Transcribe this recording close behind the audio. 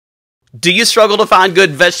Do you struggle to find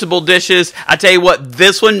good vegetable dishes? I tell you what,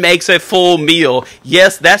 this one makes a full meal.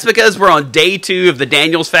 Yes, that's because we're on day 2 of the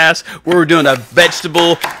Daniel's fast, where we're doing a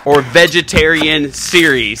vegetable or vegetarian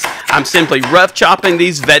series. I'm simply rough chopping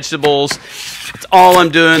these vegetables. That's all I'm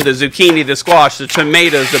doing: the zucchini, the squash, the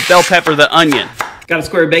tomatoes, the bell pepper, the onion. Got a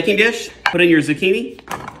square baking dish? Put in your zucchini,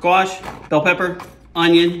 squash, bell pepper,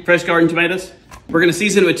 onion, fresh garden tomatoes. We're gonna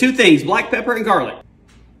season it with 2 things: black pepper and garlic.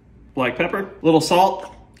 Black pepper, little salt.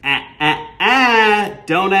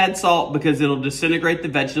 Don't add salt because it'll disintegrate the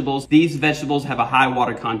vegetables. These vegetables have a high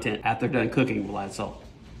water content. After they're done cooking, we'll add salt.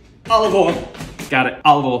 Olive oil. Got it,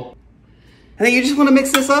 olive oil. I think you just wanna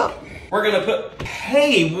mix this up. We're gonna put,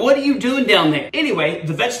 hey, what are you doing down there? Anyway,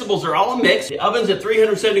 the vegetables are all mixed. The oven's at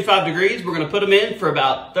 375 degrees. We're gonna put them in for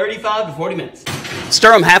about 35 to 40 minutes.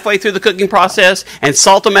 Stir them halfway through the cooking process and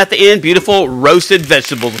salt them at the end. Beautiful roasted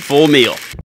vegetables, a full meal.